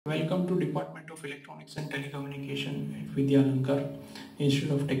Welcome to Department of Electronics and Telecommunication at Vidyalankar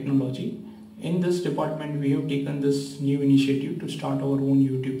Institute of Technology. In this department, we have taken this new initiative to start our own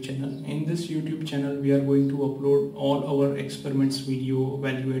YouTube channel. In this YouTube channel, we are going to upload all our experiments video,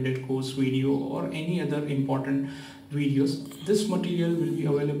 value-added course video, or any other important videos. This material will be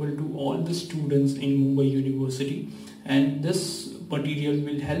available to all the students in Mumbai University, and this material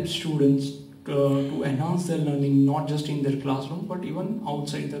will help students to enhance their learning not just in their classroom but even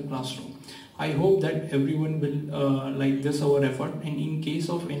outside the classroom. I hope that everyone will like this our effort, and in case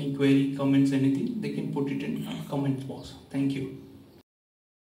of any query, comments, anything, they can put it in comment box. Thank you.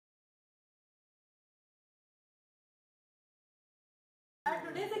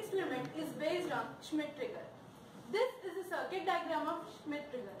 Today's experiment is based on Schmitt-Trigger. This is a circuit diagram of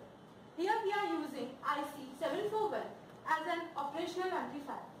Schmitt-Trigger. Here we are using IC 741 as an operational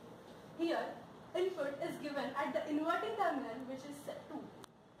amplifier. Here, input is given at the inverting terminal, which is 2,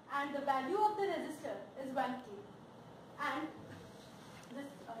 and the value of the resistor is 1K, and this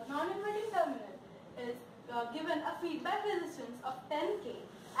non-inverting terminal is given a feedback resistance of 10K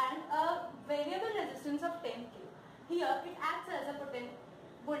and a variable resistance of 10K. Here it acts as a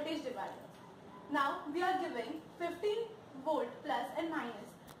voltage divider. Now we are giving 15 volt plus and minus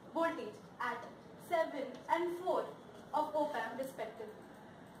voltage at 7 and 4 of op-amp respectively.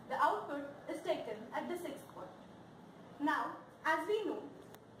 The output is taken at the 6th point. Now, as we know,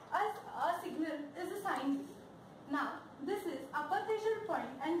 a signal is a sine wave. Now, this is upper threshold point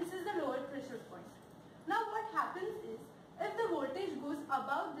and this is the lower threshold point. Now, what happens is, if the voltage goes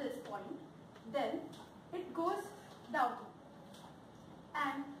above this point, then it goes down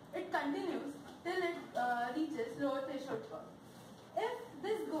and it continues till it reaches lower threshold point. If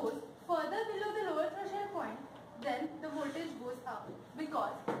this goes further below the lower threshold point, then the voltage goes up,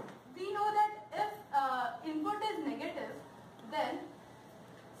 because we know that if input is negative, then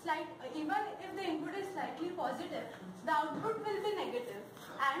even if the input is slightly positive, the output will be negative.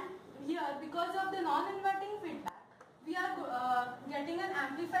 And here, because of the non-inverting feedback, we are getting an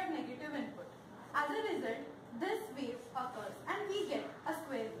amplified negative input. As a result, this wave occurs and we get a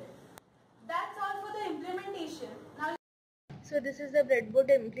square wave. That's all for the implementation. Now, so this is the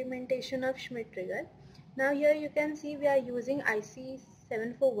breadboard implementation of Schmitt-Trigger. Now here you can see we are using IC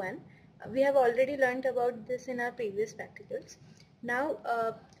 741. We have already learnt about this in our previous practicals. Now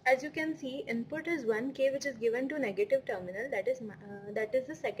as you can see, input is 1K, which is given to negative terminal, that is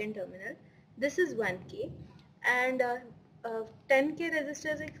the second terminal. This is 1K, and 10K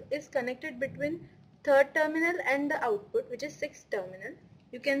resistors is connected between third terminal and the output, which is 6th terminal.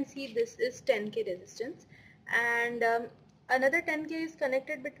 You can see this is 10K resistance, and another 10K is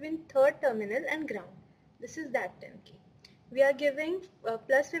connected between third terminal and ground. This is that 10K. We are giving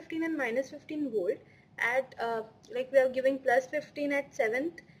plus 15 and minus 15 volt at we are giving plus 15 at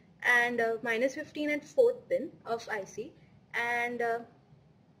 7th and minus 15 at 4th pin of IC, and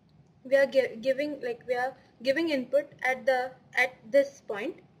we are giving input at this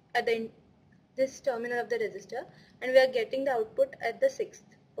point at this terminal of the resistor, and we are getting the output at the 6th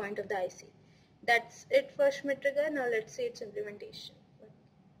point of the IC. That's it for Schmitt-Trigger. Now let's see its implementation.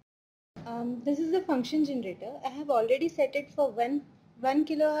 This is the function generator. I have already set it for 1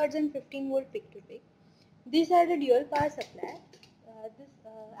 kHz and 15 volt peak to peak. These are the dual power supply.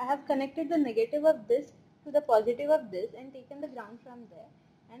 I have connected the negative of this to the positive of this and taken the ground from there,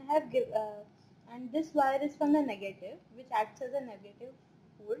 and and this wire is from the negative, which acts as a negative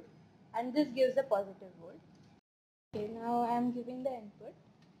volt, and this gives a positive volt. Okay, now I am giving the input.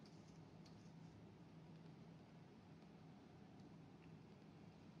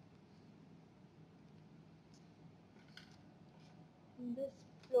 This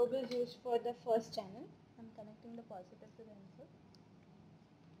probe is used for the first channel. I am connecting the positive to the input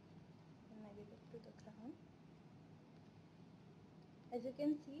and negative to the ground. As you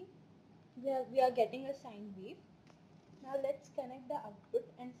can see, we are getting a sine wave. Now let's connect the output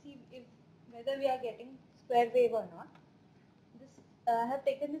and see whether we are getting square wave or not. I have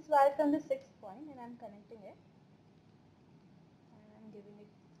taken this wire from the 6th point and I am connecting it, and I am giving it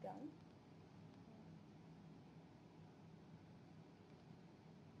ground.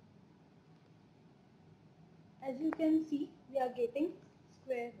 As you can see, we are getting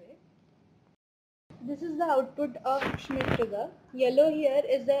square wave. This is the output of Schmitt-Trigger. Yellow here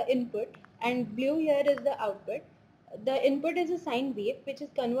is the input and blue here is the output. The input is a sine wave, which is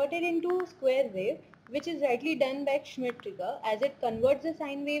converted into square wave, which is rightly done by Schmitt-Trigger, as it converts the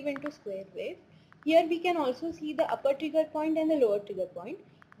sine wave into square wave. Here we can also see the upper trigger point and the lower trigger point.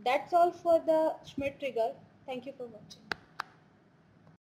 That's all for the Schmitt-Trigger. Thank you for watching.